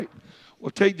we'll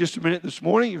take just a minute this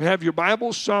morning. You have your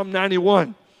Bible, Psalm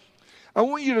 91. I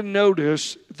want you to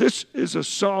notice this is a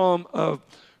psalm of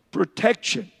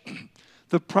protection,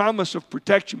 the promise of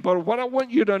protection. But what I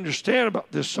want you to understand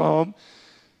about this psalm,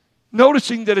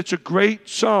 noticing that it's a great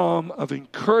psalm of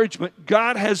encouragement,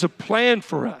 God has a plan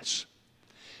for us.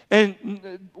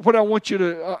 And what I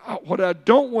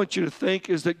don't want you to think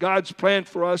is that God's plan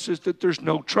for us is that there's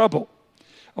no trouble.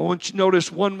 I want you to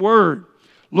notice one word.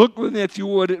 Look with me, if you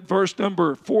would, at verse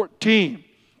number 14.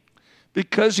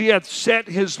 Because he hath set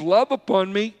his love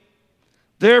upon me,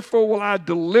 therefore will I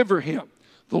deliver him.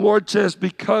 The Lord says,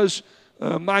 because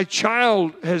my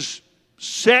child has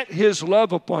set his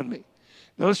love upon me.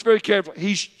 Now listen very carefully.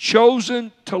 He's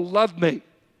chosen to love me.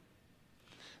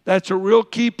 That's a real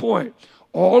key point.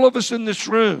 All of us in this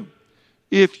room,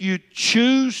 if you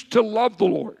choose to love the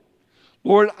Lord,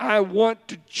 Lord, I want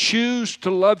to choose to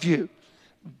love you.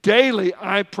 Daily,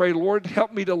 I pray, Lord,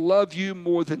 help me to love you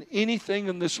more than anything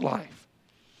in this life.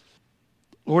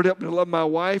 Lord, help me to love my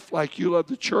wife like you love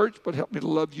the church, but help me to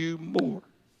love you more.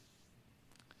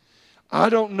 I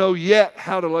don't know yet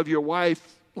how to love your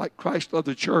wife like Christ loved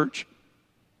the church.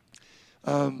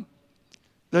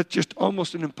 That's just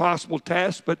almost an impossible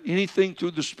task, but anything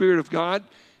through the Spirit of God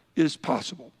is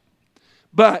possible.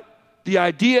 But the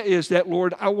idea is that,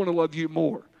 Lord, I want to love you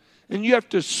more. And you have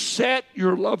to set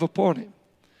your love upon him.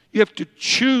 You have to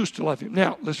choose to love him.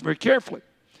 Now, listen very carefully.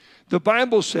 The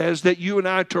Bible says that you and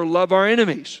I are to love our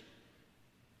enemies.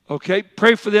 Okay?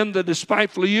 Pray for them that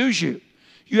despitefully use you.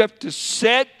 You have to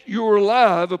set your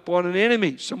love upon an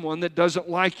enemy, someone that doesn't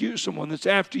like you, someone that's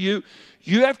after you.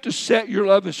 You have to set your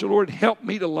love and say, Lord, help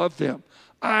me to love them.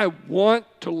 I want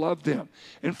to love them.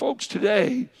 And folks,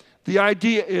 today, the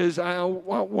idea is, I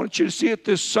want you to see it,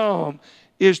 this psalm,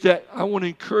 is that I want to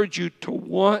encourage you to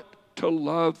want to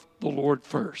love the Lord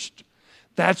first.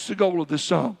 That's the goal of this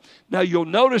psalm. Now, you'll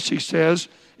notice he says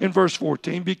in verse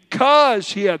 14,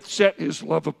 because he hath set his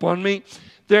love upon me,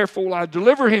 therefore will I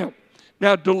deliver him.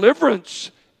 Now,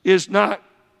 deliverance is not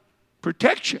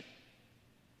protection.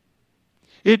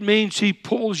 It means he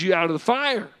pulls you out of the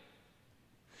fire.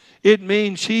 It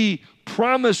means he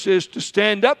promises to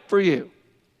stand up for you.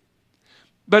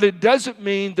 But it doesn't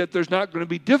mean that there's not going to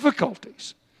be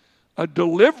difficulties. A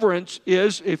deliverance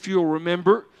is, if you'll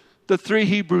remember, the 3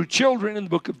 Hebrew children in the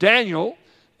book of Daniel,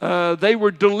 they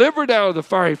were delivered out of the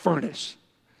fiery furnace.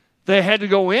 They had to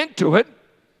go into it,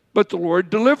 but the Lord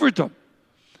delivered them.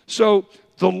 So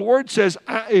the Lord says,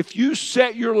 if you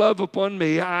set your love upon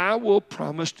me, I will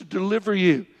promise to deliver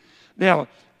you. Now,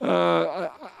 I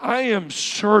am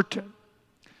certain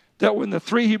that when the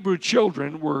 3 Hebrew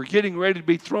children were getting ready to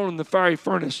be thrown in the fiery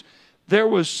furnace, there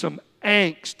was some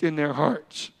angst in their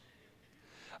hearts.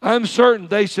 I'm certain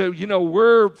they said,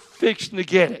 we're fixing to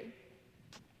get it.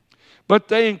 But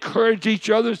they encouraged each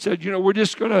other and said, we're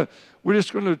just going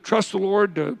to trust the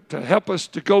Lord to help us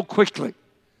to go quickly.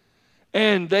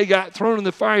 And they got thrown in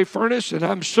the fiery furnace, and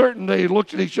I'm certain they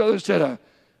looked at each other and said,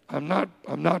 I'm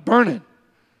not burning.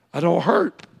 I don't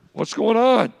hurt. What's going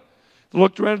on? They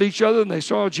looked around at each other, and they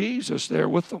saw Jesus there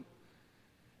with them.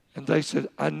 And they said,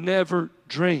 I never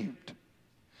dreamed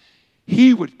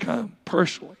he would come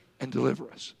personally and deliver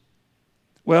us.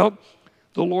 Well,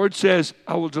 the Lord says,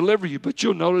 I will deliver you. But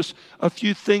you'll notice a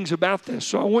few things about this.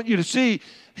 So I want you to see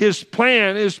his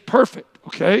plan is perfect,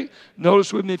 okay?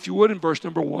 Notice with me, if you would, in verse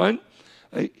number 1.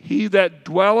 He that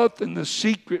dwelleth in the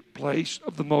secret place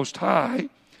of the Most High,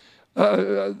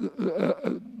 the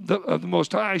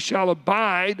Most High shall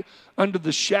abide under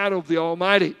the shadow of the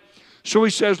Almighty. So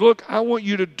he says, look, I want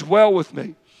you to dwell with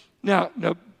me. Now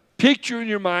picture in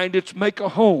your mind, it's make a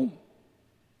home.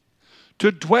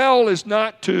 To dwell is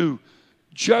not to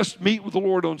just meet with the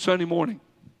Lord on Sunday morning.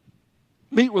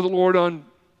 Meet with the Lord on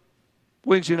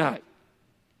Wednesday night.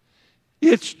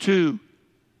 It's to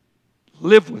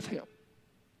live with him.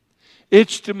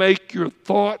 It's to make your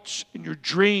thoughts and your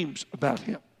dreams about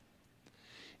him.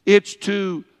 It's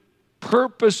to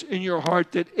purpose in your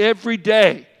heart that every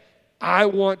day I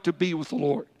want to be with the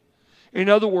Lord. In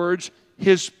other words,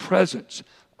 his presence.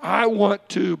 I want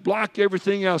to block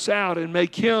everything else out and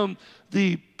make him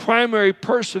the primary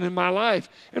person in my life.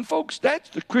 And folks, that's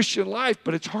the Christian life,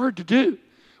 but it's hard to do.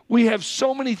 We have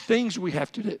so many things we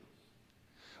have to do.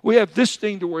 We have this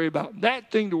thing to worry about,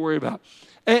 that thing to worry about.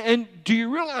 And do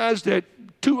you realize that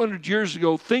 200 years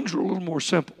ago, things were a little more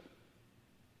simple?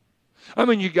 I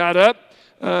mean, you got up,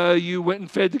 you went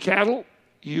and fed the cattle,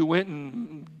 you went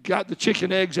and got the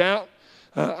chicken eggs out.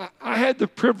 I had the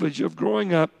privilege of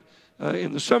growing up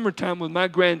in the summertime with my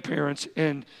grandparents,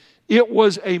 and it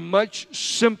was a much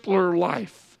simpler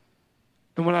life.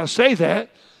 And when I say that,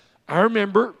 I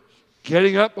remember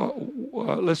getting up,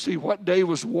 let's see, what day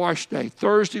was wash day?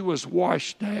 Thursday was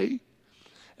wash day.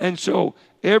 And so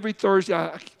every Thursday,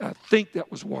 I think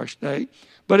that was wash day.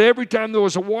 But every time there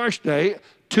was a wash day,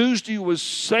 Tuesday was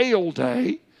sale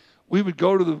day. We would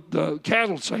go to the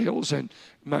cattle sales, and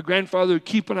my grandfather would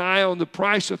keep an eye on the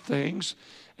price of things.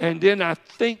 And then I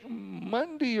think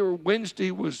Monday or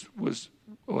Wednesday was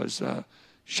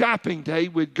shopping day.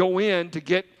 We'd go in to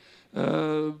get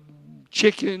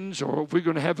chickens, or if we're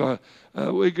going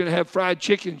to have fried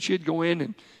chicken, she'd go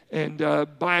in and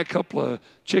buy a couple of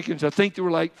chickens. I think they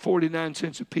were like 49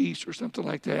 cents a piece or something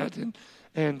like that.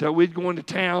 And we'd go into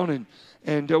town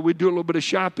and we'd do a little bit of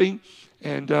shopping.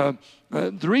 And the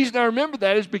reason I remember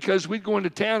that is because we'd go into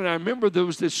town, and I remember there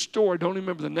was this store. I don't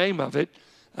remember the name of it.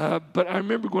 But I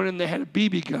remember going in, they had a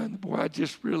BB gun. Boy, I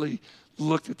just really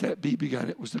looked at that BB gun.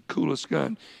 It was the coolest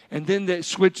gun. And then they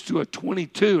switched to a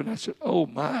 22, and I said, oh,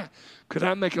 my, could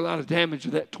I make a lot of damage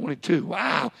with that 22?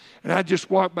 Wow. And I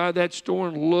just walked by that store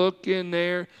and look in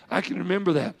there. I can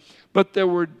remember that. But there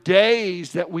were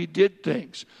days that we did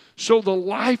things. So the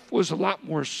life was a lot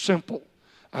more simple.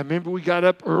 I remember we got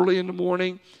up early in the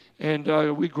morning, and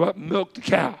we'd go up and milk the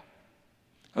cow.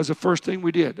 That was the first thing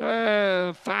we did.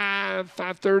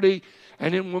 5:30.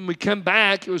 And then when we come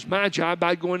back, it was my job.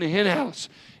 I'd go in the hen house,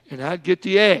 and I'd get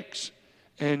the eggs.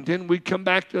 And then we'd come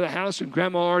back to the house, and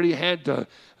Grandma already had the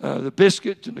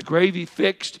biscuits and the gravy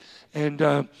fixed. And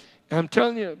I'm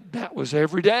telling you, that was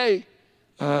every day.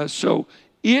 So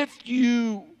if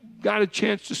you got a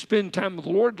chance to spend time with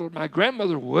the Lord, my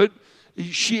grandmother would,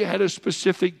 she had a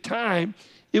specific time.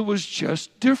 It was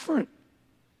just different.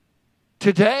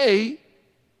 Today,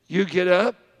 you get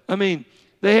up. I mean,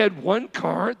 they had one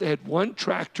car, they had one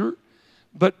tractor,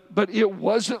 but it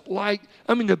wasn't like,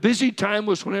 I mean, the busy time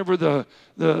was whenever the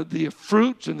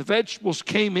fruits and the vegetables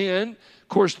came in. Of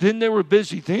course, then they were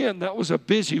busy then. That was a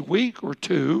busy week or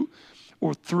 2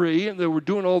 or 3, and they were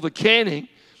doing all the canning.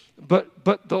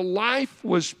 But the life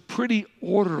was pretty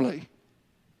orderly.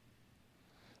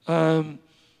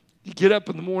 You get up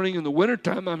in the morning in the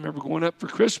wintertime. I remember going up for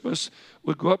Christmas.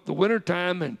 We'd go up the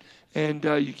wintertime, and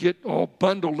you get all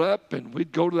bundled up, and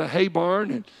we'd go to the hay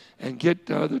barn and get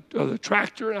the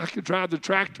tractor. And I could drive the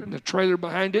tractor and the trailer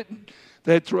behind it. And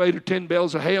they'd throw 8 or 10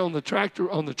 bales of hay on the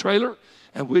trailer,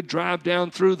 and we'd drive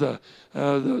down through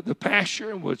the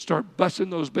pasture, and we'd start busting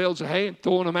those bales of hay and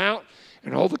throwing them out.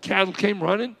 And all the cattle came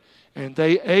running, and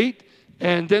they ate.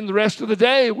 And then the rest of the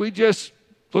day, we just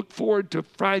looked forward to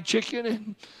fried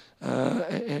chicken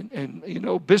and you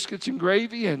know, biscuits and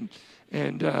gravy, and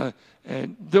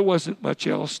there wasn't much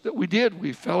else that we did.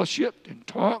 We fellowshiped and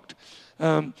talked,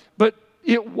 but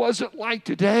it wasn't like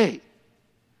today.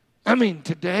 I mean,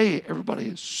 today everybody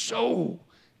is so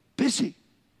busy,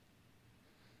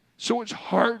 so it's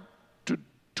hard to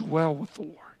dwell with the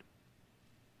Lord.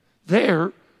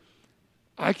 There,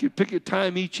 I could pick a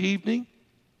time each evening,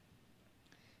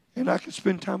 and I could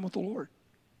spend time with the Lord.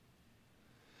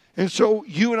 And so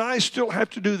you and I still have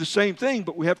to do the same thing,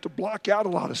 but we have to block out a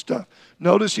lot of stuff.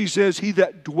 Notice he says, he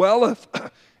that dwelleth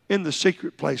in the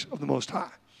secret place of the Most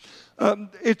High.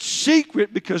 It's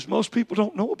secret because most people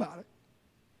don't know about it.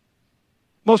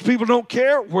 Most people don't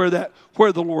care where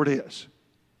the Lord is.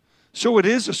 So it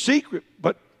is a secret,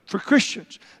 but for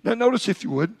Christians. Now notice, if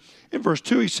you would, in verse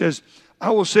 2 he says,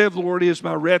 I will say of the Lord, he is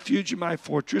my refuge and my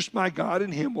fortress, my God,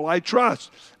 in him will I trust.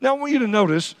 Now I want you to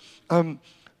notice,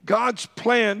 God's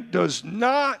plan does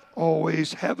not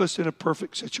always have us in a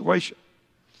perfect situation.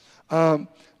 I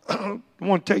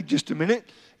want to take just a minute.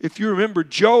 If you remember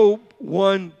Job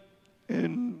 1,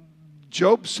 and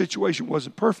Job's situation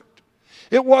wasn't perfect.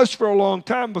 It was for a long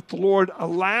time, but the Lord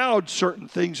allowed certain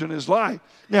things in his life.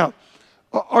 Now,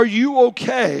 are you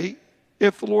okay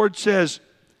if the Lord says,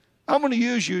 I'm going to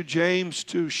use you, James,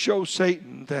 to show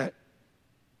Satan that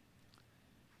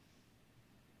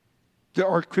there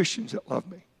are Christians that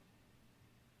love me?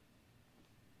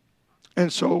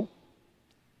 And so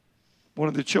one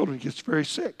of the children gets very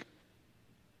sick.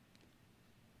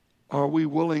 Are we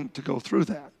willing to go through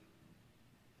that?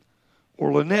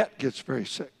 Or Lynette gets very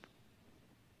sick.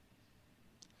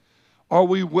 Are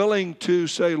we willing to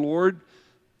say, Lord,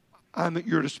 I'm at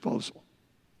your disposal,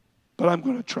 but I'm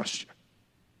going to trust you?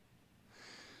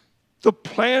 The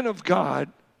plan of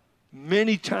God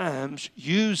many times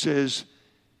uses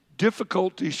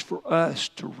difficulties for us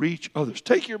to reach others.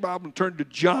 Take your Bible and turn to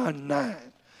John 9.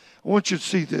 I want you to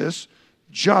see this.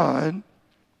 John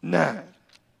 9.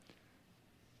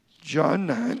 John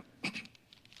 9.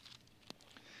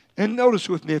 And notice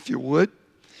with me, if you would.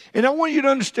 And I want you to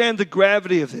understand the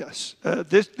gravity of this.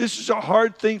 This is a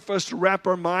hard thing for us to wrap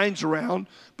our minds around,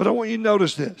 but I want you to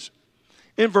notice this.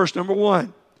 In verse number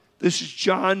 1, This is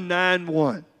John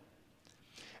 9:1.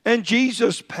 And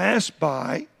Jesus passed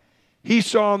by. He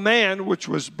saw a man which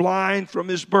was blind from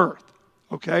his birth.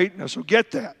 Okay, now so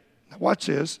get that. Now watch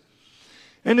this.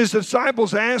 And his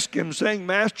disciples asked him, saying,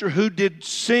 Master, who did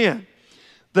sin?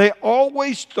 They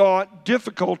always thought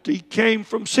difficulty came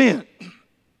from sin.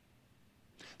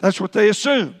 That's what they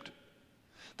assumed.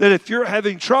 That if you're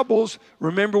having troubles,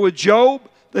 remember with Job,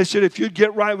 they said if you'd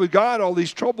get right with God, all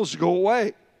these troubles would go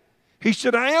away. He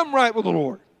said, I am right with the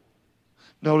Lord.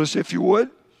 Notice, if you would,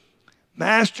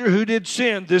 Master, who did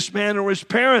sin, this man or his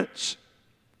parents,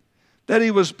 that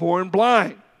he was born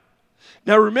blind?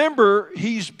 Now remember,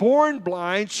 he's born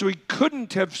blind, so he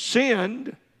couldn't have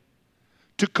sinned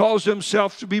to cause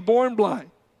himself to be born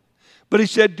blind. But he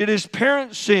said, did his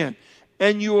parents sin?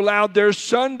 And you allowed their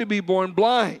son to be born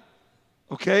blind.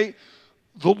 Okay?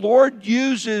 The Lord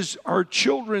uses our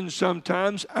children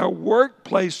sometimes, our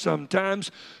workplace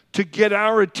sometimes, to get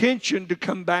our attention to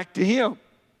come back to him.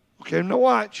 Okay, now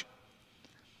watch.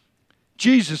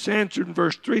 Jesus answered in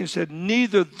verse 3 and said,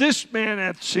 neither this man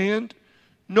hath sinned,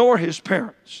 nor his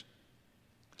parents,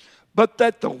 but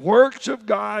that the works of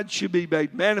God should be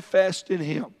made manifest in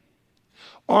him.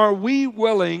 Are we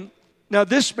willing? Now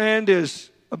this man is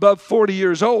above 40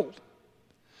 years old.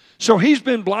 So he's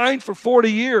been blind for 40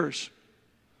 years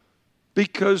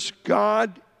because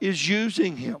God is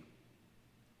using him.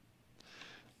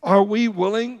 Are we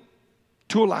willing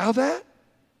to allow that?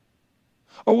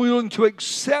 Are we willing to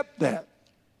accept that?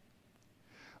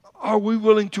 Are we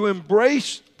willing to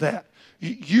embrace that?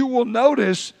 You will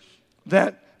notice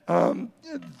that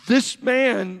this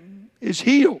man is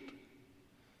healed.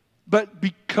 But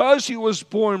because he was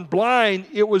born blind,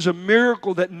 it was a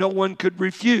miracle that no one could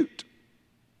refute.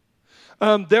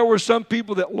 There were some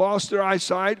people that lost their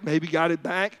eyesight, maybe got it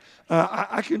back.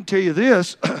 I can tell you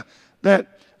this,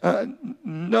 that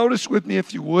notice with me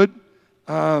if you would.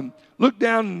 Look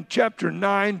down in chapter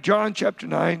 9, John chapter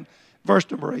 9, verse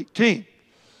number 18.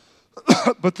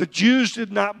 But the Jews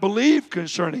did not believe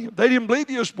concerning him. They didn't believe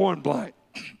he was born blind.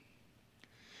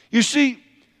 You see,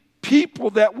 people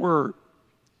that were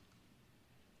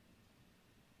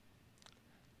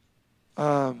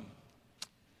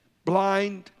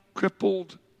blind,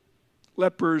 crippled,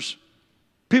 lepers,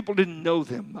 people didn't know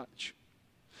them much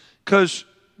because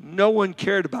no one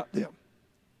cared about them.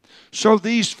 So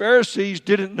these Pharisees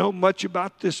didn't know much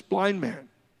about this blind man.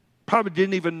 Probably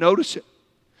didn't even notice it.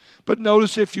 But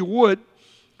notice, if you would,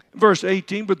 verse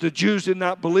 18, but the Jews did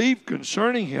not believe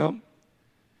concerning him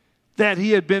that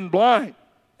he had been blind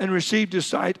and received his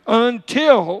sight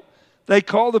until they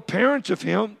called the parents of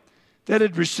him that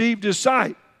had received his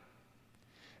sight.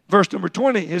 Verse number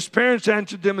 20, his parents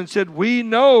answered them and said, we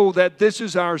know that this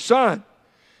is our son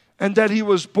and that he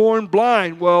was born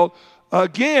blind. Well,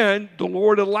 again, the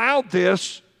Lord allowed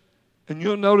this, and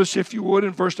you'll notice, if you would,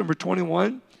 in verse number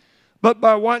 21, but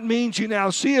by what means he now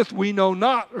seeth, we know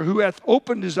not, or who hath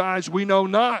opened his eyes, we know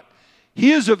not.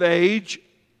 He is of age,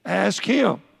 ask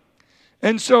him.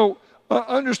 And so,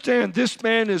 understand, this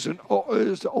man is an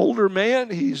older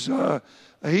man. He's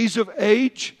of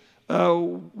age.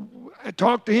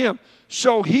 Talk to him.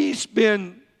 So he's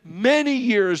been many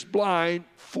years blind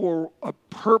for a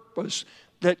purpose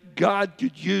that God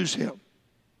could use him.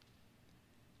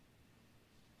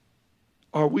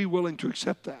 Are we willing to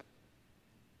accept that?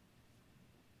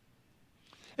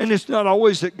 And it's not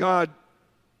always that God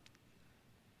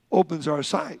opens our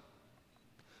sight.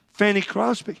 Fanny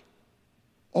Crosby,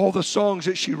 all the songs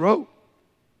that she wrote,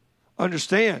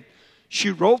 understand,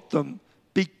 she wrote them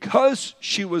because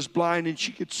she was blind and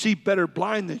she could see better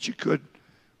blind than she could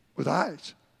with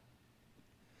eyes.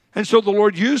 And so the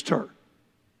Lord used her.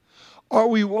 Are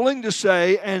we willing to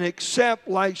say and accept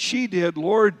like she did,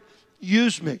 Lord,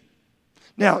 use me?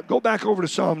 Now, go back over to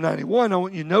Psalm 91. I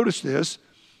want you to notice this.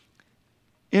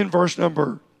 In verse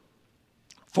number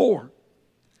 4,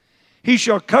 he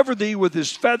shall cover thee with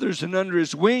his feathers, and under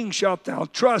his wings shalt thou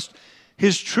trust.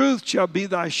 His truth shall be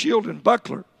thy shield and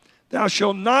buckler. Thou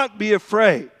shalt not be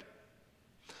afraid.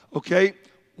 Okay?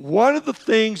 One of the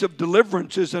things of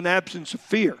deliverance is an absence of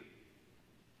fear.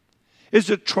 Is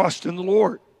a trust in the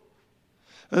Lord.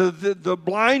 The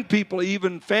blind people,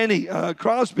 even Fanny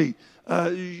Crosby,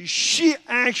 she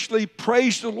actually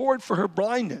praised the Lord for her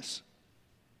blindness.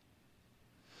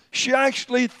 She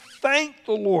actually thanked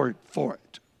the Lord for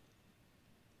it.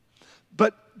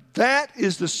 But that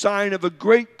is the sign of a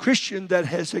great Christian that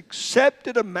has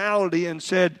accepted a malady and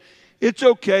said, it's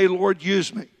okay, Lord,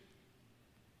 use me.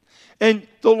 And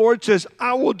the Lord says,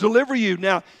 I will deliver you.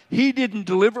 Now, he didn't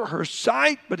deliver her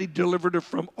sight, but he delivered her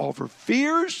from all of her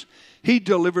fears. He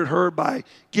delivered her by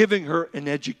giving her an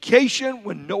education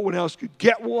when no one else could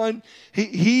get one.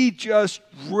 He just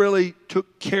really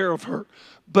took care of her.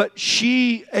 But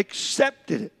she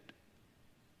accepted it.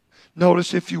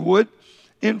 Notice, if you would,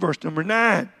 in verse number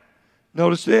 9.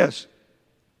 Notice this.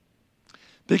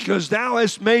 Because thou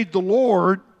hast made the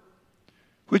Lord,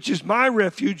 which is my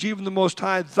refuge, even the Most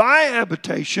High, thy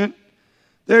habitation,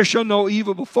 there shall no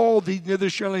evil befall thee, neither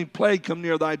shall any plague come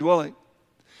near thy dwelling.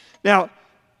 Now,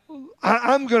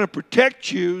 I'm going to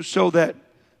protect you so that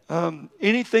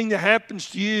anything that happens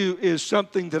to you is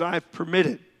something that I've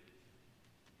permitted.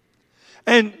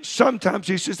 And sometimes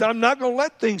he says, I'm not going to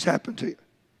let things happen to you.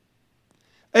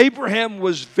 Abraham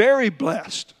was very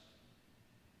blessed.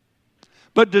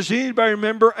 But does anybody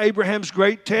remember Abraham's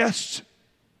great tests?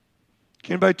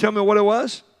 Can anybody tell me what it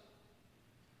was?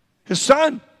 His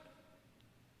son.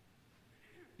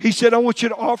 He said, I want you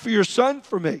to offer your son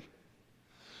for me.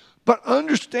 But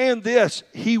understand this.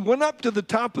 He went up to the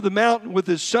top of the mountain with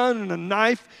his son and a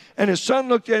knife. And his son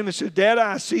looked at him and said, Dad,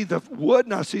 I see the wood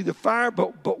and I see the fire,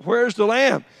 but where's the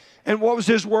lamb? And what was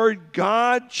his word?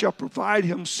 God shall provide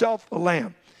himself a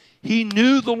lamb. He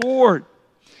knew the Lord.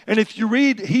 And if you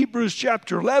read Hebrews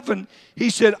chapter 11, he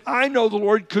said, I know the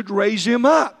Lord could raise him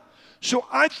up. So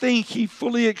I think he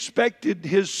fully expected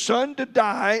his son to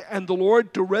die and the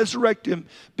Lord to resurrect him,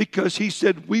 because he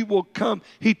said, we will come.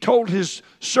 He told his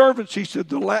servants, he said,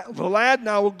 the lad and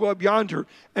I will go up yonder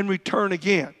and return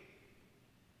again.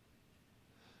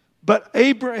 But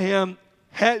Abraham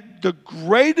had the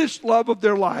greatest love of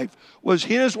their life was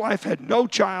he and his wife had no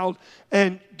child,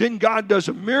 and then God does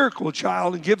a miracle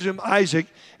child and gives him Isaac,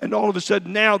 and all of a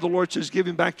sudden now the Lord says, give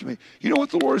him back to me. You know what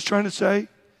the Lord is trying to say?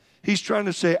 He's trying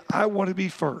to say, I want to be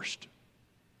first.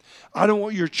 I don't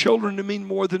want your children to mean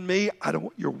more than me. I don't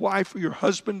want your wife or your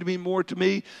husband to mean more to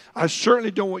me. I certainly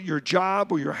don't want your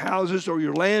job or your houses or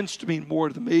your lands to mean more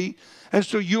to me. And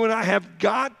so you and I have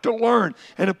got to learn.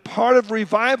 And a part of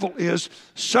revival is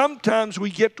sometimes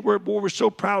we get to where, boy, we're so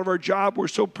proud of our job. We're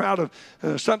so proud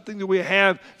of something that we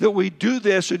have that we do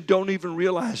this and don't even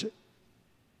realize it.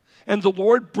 And the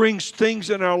Lord brings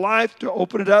things in our life to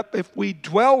open it up. If we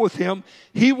dwell with him,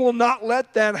 he will not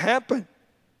let that happen.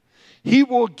 He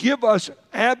will give us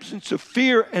absence of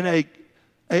fear and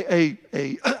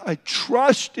a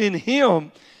trust in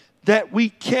him that we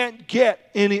can't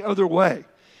get any other way.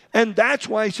 And that's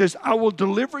why he says, I will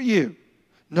deliver you.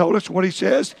 Notice what he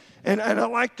says. And I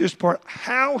like this part,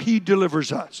 how he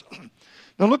delivers us.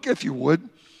 Now look, if you would,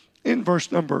 in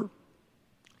verse number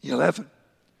 11.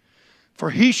 For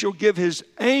he shall give his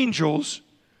angels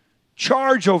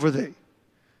charge over thee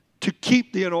to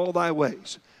keep thee in all thy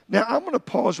ways. Now, I'm going to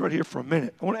pause right here for a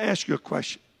minute. I want to ask you a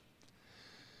question.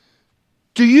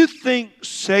 Do you think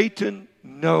Satan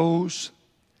knows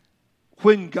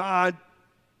when God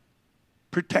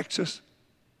protects us?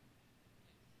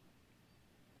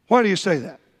 Why do you say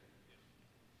that?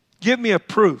 Give me a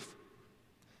proof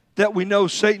that we know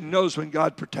Satan knows when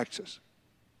God protects us.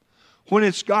 When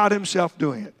it's God himself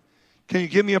doing it. Can you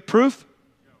give me a proof?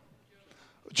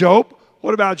 Job?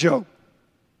 What about Job?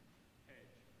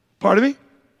 Pardon me?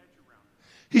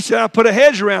 He said, I put a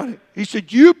hedge around him. He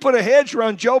said, you put a hedge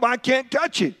around Job, I can't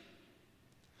touch him.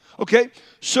 Okay,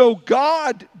 so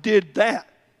God did that.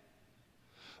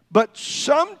 But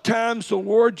sometimes the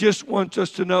Lord just wants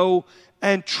us to know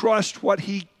and trust what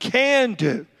he can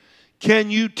do. Can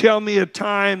you tell me a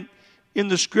time in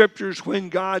the scriptures when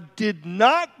God did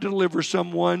not deliver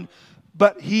someone,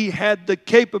 but he had the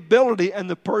capability and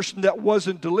the person that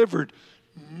wasn't delivered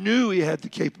knew he had the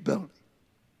capability?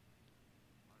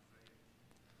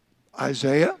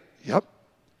 Isaiah, yep.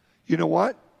 You know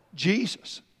what?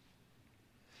 Jesus.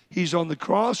 He's on the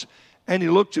cross, and he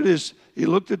looked at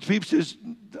the people and says,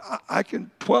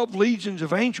 12 legions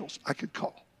of angels I could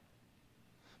call.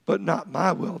 But not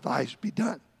my will, thy's be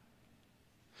done.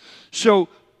 So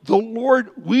the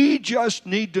Lord, we just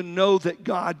need to know that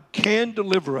God can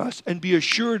deliver us and be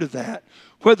assured of that,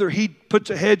 whether he puts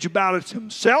a hedge about us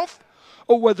himself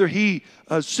or whether he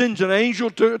sends an angel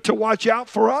to watch out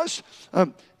for us.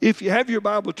 If you have your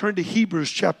Bible, turn to Hebrews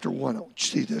chapter 1. I want you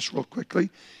to see this real quickly.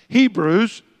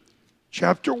 Hebrews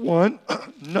chapter 1.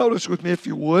 Notice with me if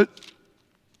you would.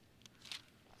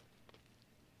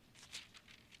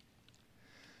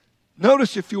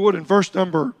 Notice if you would in verse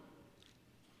number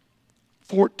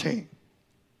 14.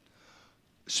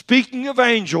 Speaking of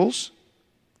angels,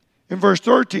 in verse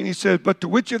 13 he says, but to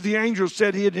which of the angels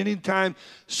said he at any time,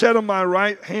 set on my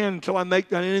right hand until I make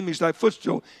thine enemies thy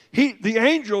footstool? The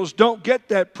angels don't get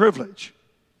that privilege.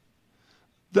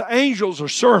 The angels are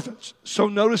servants. So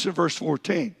notice in verse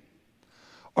 14.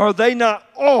 Are they not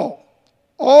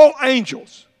all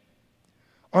angels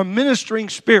are ministering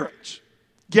spirits,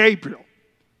 Gabriel,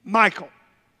 Michael,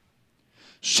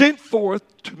 sent forth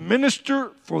to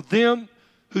minister for them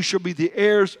who shall be the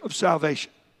heirs of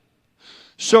salvation.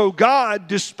 So God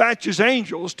dispatches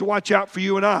angels to watch out for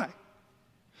you and I.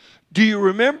 Do you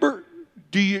remember?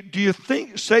 Do you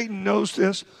think Satan knows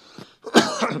this?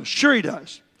 Sure he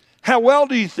does. How well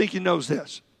do you think he knows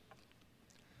this?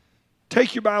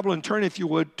 Take your Bible and turn, if you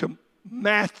would, to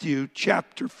Matthew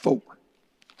chapter 4.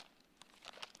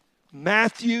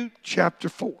 Matthew chapter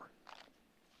 4.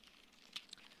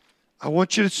 I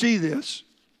want you to see this.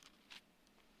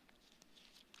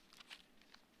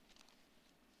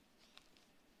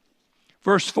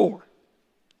 Verse 4.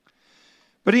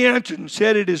 But he answered and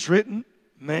said, it is written,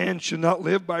 man shall not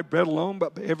live by bread alone,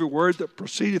 but by every word that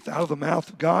proceedeth out of the mouth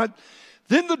of God.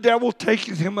 Then the devil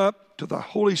taketh him up to the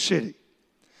holy city,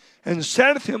 and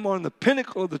setteth him on the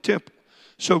pinnacle of the temple.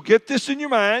 So get this in your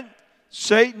mind.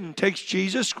 Satan takes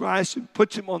Jesus Christ and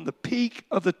puts him on the peak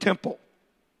of the temple.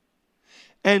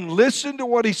 And listen to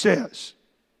what he says.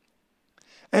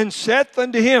 And saith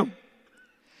unto him,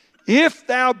 if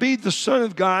thou be the Son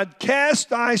of God, cast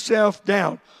thyself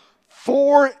down,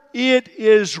 for it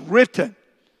is written.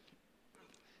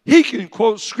 He can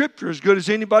quote Scripture as good as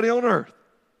anybody on earth.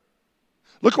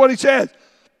 Look what he says.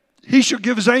 He shall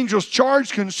give his angels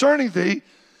charge concerning thee,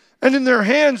 and in their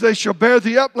hands they shall bear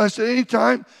thee up, lest at any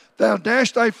time thou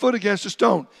dash thy foot against a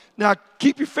stone. Now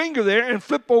keep your finger there and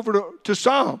flip over to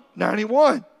Psalm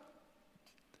 91.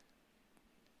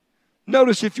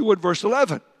 Notice, if you would, verse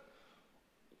 11.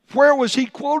 Where was he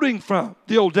quoting from,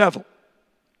 the old devil?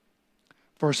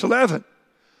 Verse 11.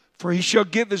 For he shall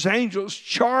give his angels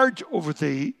charge over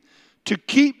thee to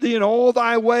keep thee in all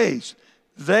thy ways.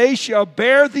 They shall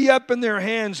bear thee up in their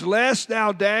hands, lest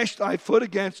thou dash thy foot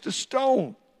against a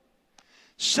stone.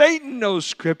 Satan knows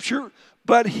Scripture,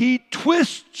 but he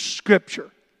twists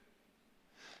Scripture.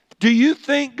 Do you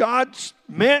think God's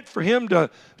meant for him to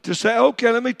say,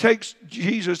 okay, let me take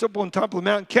Jesus up on top of the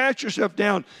mountain, cast yourself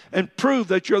down, and prove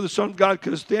that you're the Son of God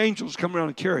because the angels come around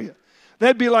and carry you?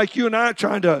 That'd be like you and I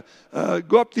trying to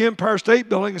go up the Empire State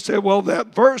Building and say, well, that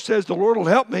verse says the Lord will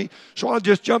help me, so I'll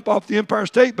just jump off the Empire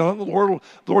State Building. The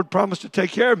Lord promised to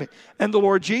take care of me. And the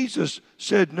Lord Jesus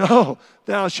said, no,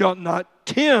 thou shalt not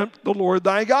tempt the Lord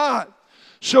thy God.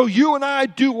 So you and I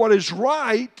do what is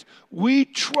right. We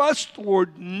trust the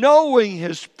Lord knowing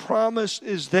his promise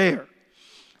is there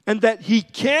and that he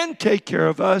can take care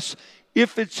of us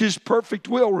if it's his perfect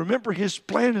will. Remember, his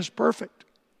plan is perfect.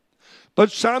 But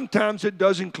sometimes it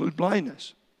does include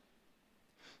blindness.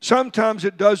 Sometimes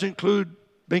it does include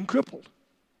being crippled.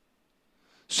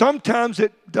 Sometimes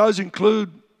it does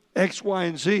include X, Y,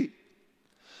 and Z.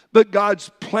 But God's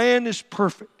plan is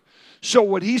perfect. So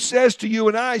what he says to you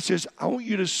and I, says, I want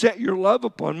you to set your love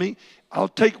upon me. I'll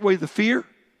take away the fear.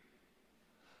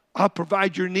 I'll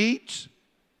provide your needs.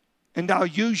 And I'll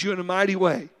use you in a mighty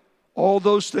way. All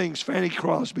those things Fanny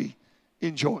Crosby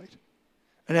enjoyed.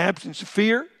 An absence of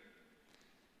fear.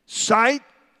 Sight.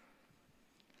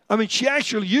 I mean, she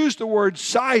actually used the word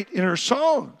sight in her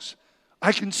songs.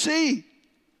 I can see.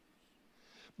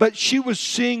 But she was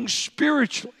seeing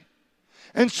spiritually.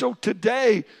 And so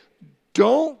today,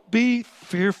 don't be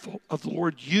fearful of the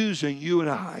Lord using you and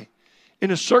I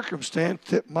in a circumstance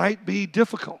that might be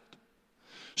difficult.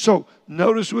 So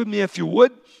notice with me, if you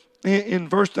would, in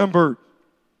verse number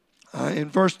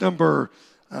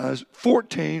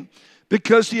 14,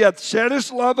 because he hath set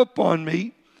his love upon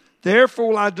me, therefore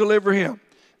will I deliver him.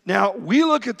 Now, we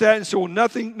look at that and say, well,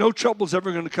 no trouble is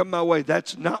ever going to come my way.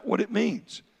 That's not what it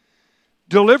means.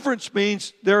 Deliverance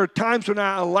means there are times when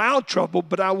I allow trouble,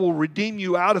 but I will redeem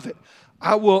you out of it.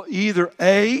 I will either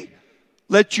A,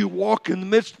 let you walk in the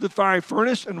midst of the fiery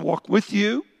furnace and walk with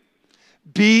you.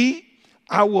 B,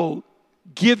 I will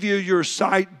give you your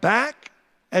sight back,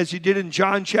 as he did in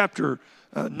John chapter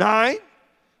 9.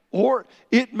 Or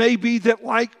it may be that,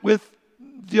 like with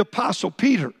the Apostle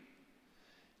Peter,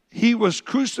 he was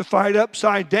crucified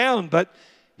upside down, but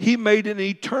he made an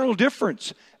eternal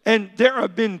difference. And there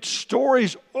have been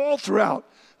stories all throughout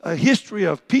history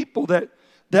of people that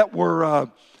were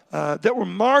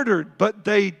martyred, but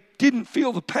they didn't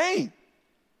feel the pain.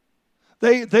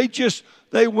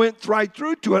 They went right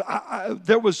through to it.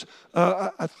 There was,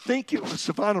 I think it was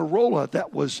Savonarola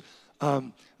that was,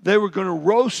 they were going to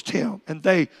roast him, and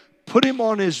they put him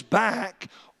on his back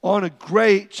on a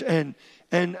grate, and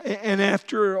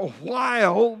after a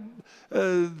while,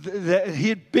 he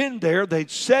had been there. They'd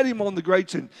set him on the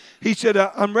grates, and he said,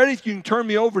 I'm ready if you can turn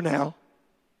me over now.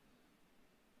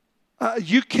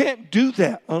 You can't do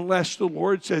that unless the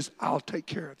Lord says, I'll take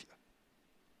care of you.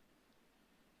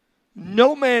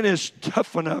 No man is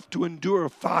tough enough to endure a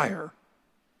fire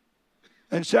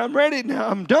and say, I'm ready now.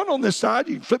 I'm done on this side.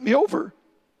 You can flip me over.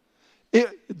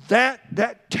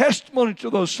 That testimony to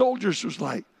those soldiers was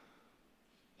like,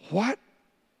 what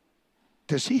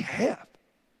does he have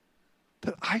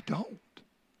that I don't?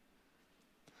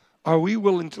 Are we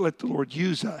willing to let the Lord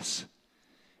use us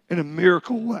in a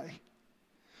miracle way?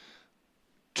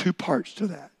 Two parts to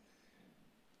that.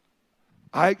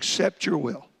 I accept your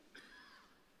will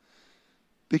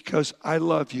because I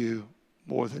love you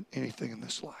more than anything in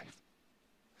this life.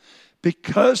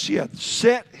 Because he hath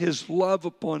set his love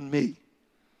upon me,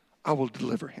 I will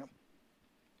deliver him.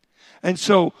 And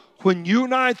so when you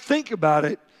and I think about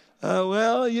it,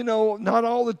 not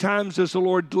all the times does the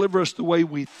Lord deliver us the way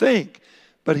we think.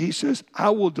 But he says, I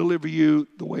will deliver you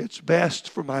the way it's best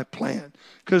for my plan.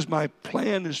 Because my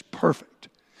plan is perfect.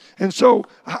 And so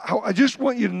I just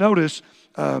want you to notice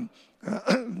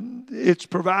it's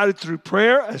provided through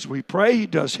prayer. As we pray, he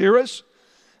does hear us.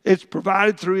 It's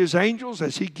provided through his angels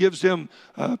as he gives them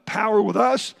power with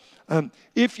us.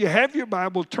 If you have your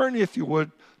Bible, turn, if you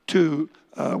would, to,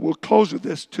 we'll close with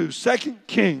this, to 2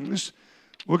 Kings.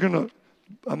 I'm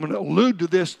going to allude to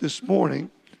this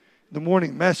morning, the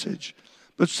morning message.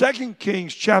 But 2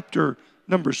 Kings chapter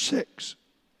number 6.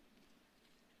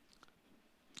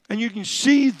 And you can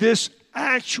see this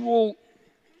actual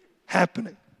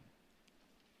happening.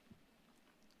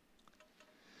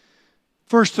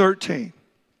 Verse 13.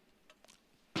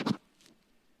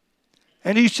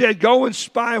 And he said, go and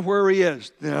spy where he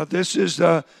is. Now, this is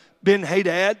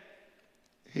Ben-Hadad.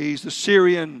 He's the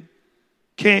Syrian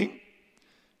king.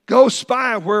 Go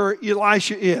spy where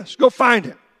Elisha is. Go find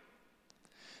him,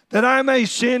 that I may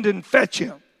send and fetch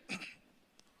him,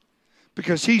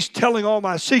 because he's telling all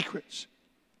my secrets.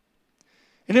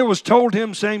 And it was told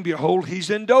him, saying, behold, he's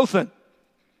in Dothan.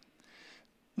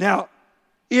 Now,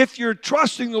 if you're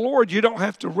trusting the Lord, you don't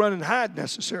have to run and hide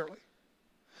necessarily.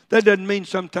 That doesn't mean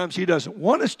sometimes he doesn't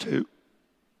want us to.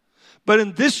 But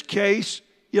in this case,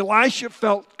 Elisha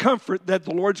felt comfort that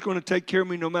the Lord's going to take care of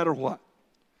me no matter what.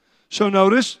 So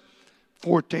notice,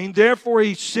 14, therefore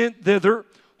he sent thither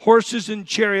horses and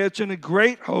chariots and a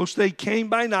great host. They came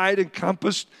by night and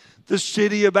compassed the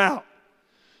city about.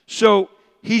 So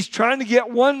he's trying to get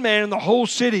one man and the whole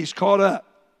city's caught up.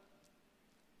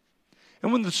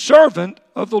 And when the servant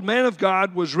of the man of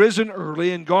God was risen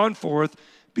early and gone forth,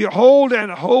 behold,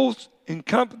 and a host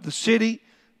encompassed the city,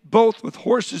 both with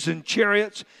horses and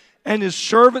chariots. And his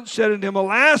servant said unto him,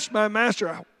 alas, my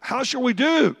master, how shall we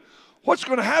do? What's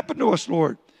going to happen to us,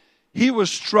 Lord? He was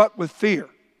struck with fear.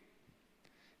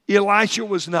 Elisha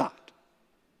was not.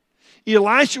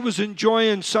 Elisha was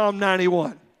enjoying Psalm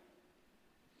 91.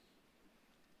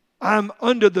 I'm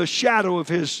under the shadow of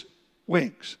his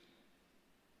wings.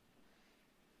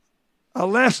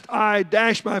 Lest I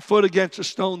dash my foot against a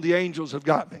stone, the angels have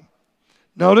got me.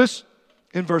 Notice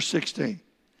in verse 16.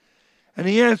 And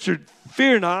he answered,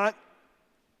 fear not,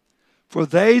 for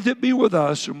they that be with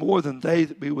us are more than they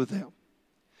that be with them.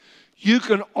 You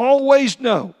can always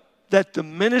know that the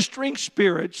ministering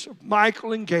spirits of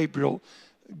Michael and Gabriel,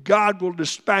 God will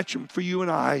dispatch them for you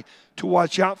and I to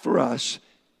watch out for us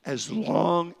as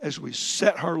long as we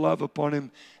set our love upon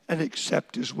him and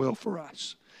accept his will for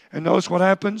us. And notice what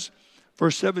happens.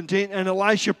 Verse 17, and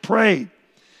Elisha prayed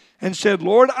and said,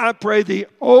 Lord, I pray thee,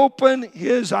 open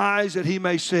his eyes that he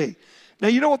may see. Now,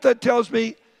 you know what that tells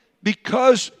me?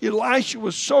 Because Elisha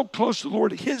was so close to the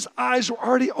Lord, his eyes were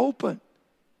already open.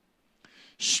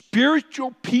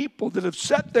 Spiritual people that have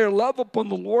set their love upon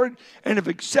the Lord and have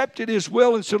accepted his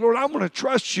will and said, Lord, I'm going to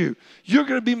trust you. You're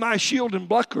going to be my shield and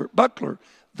buckler.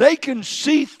 They can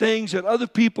see things that other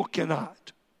people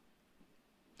cannot.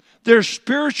 Their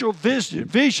spiritual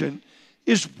vision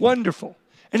is wonderful,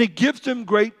 and it gives them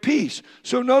great peace.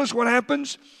 So notice what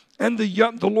happens. And the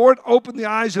Lord opened the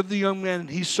eyes of the young man, and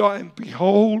he saw, and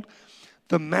behold,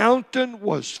 the mountain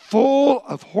was full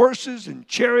of horses and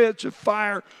chariots of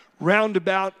fire round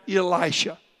about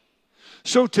Elisha.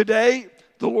 So today,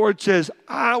 the Lord says,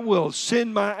 I will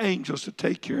send my angels to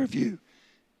take care of you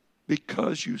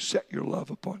because you set your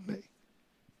love upon me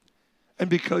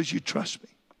and because you trust me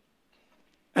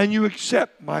and you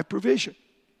accept my provision.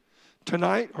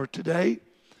 Tonight or today,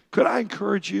 could I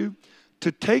encourage you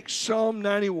to take Psalm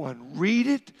 91, read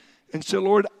it, and say,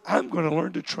 Lord, I'm going to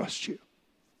learn to trust you.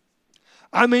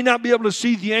 I may not be able to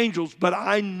see the angels, but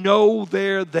I know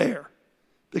they're there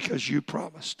because you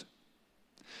promised.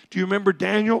 Do you remember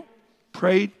Daniel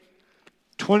prayed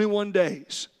 21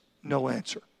 days, no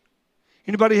answer?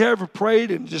 Anybody ever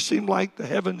prayed and it just seemed like the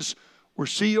heavens were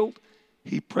sealed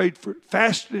he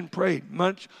fasted and prayed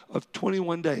months of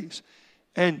 21 days.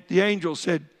 And the angel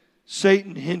said,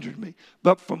 Satan hindered me.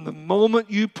 But from the moment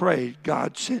you prayed,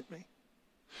 God sent me.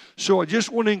 So I just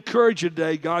want to encourage you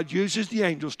today, God uses the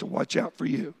angels to watch out for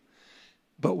you.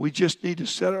 But we just need to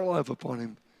set our love upon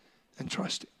him and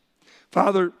trust him.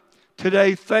 Father,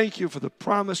 today, thank you for the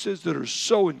promises that are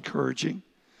so encouraging.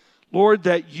 Lord,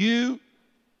 that you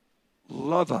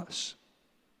love us,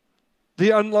 the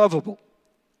unlovable.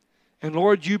 And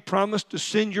Lord, you promised to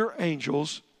send your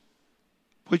angels,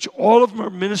 which all of them are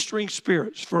ministering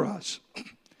spirits for us.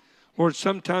 Lord,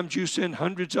 sometimes you send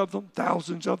hundreds of them,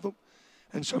 thousands of them,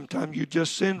 and sometimes you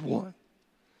just send one.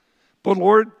 But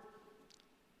Lord,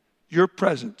 your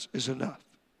presence is enough.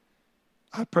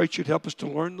 I pray that you'd help us to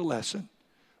learn the lesson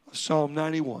of Psalm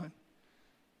 91,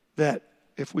 that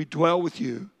if we dwell with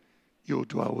you, you'll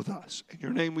dwell with us. In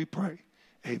your name we pray.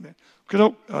 Amen.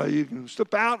 You can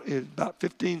step out in about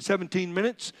 15, 17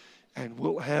 minutes, and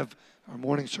we'll have our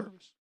morning service.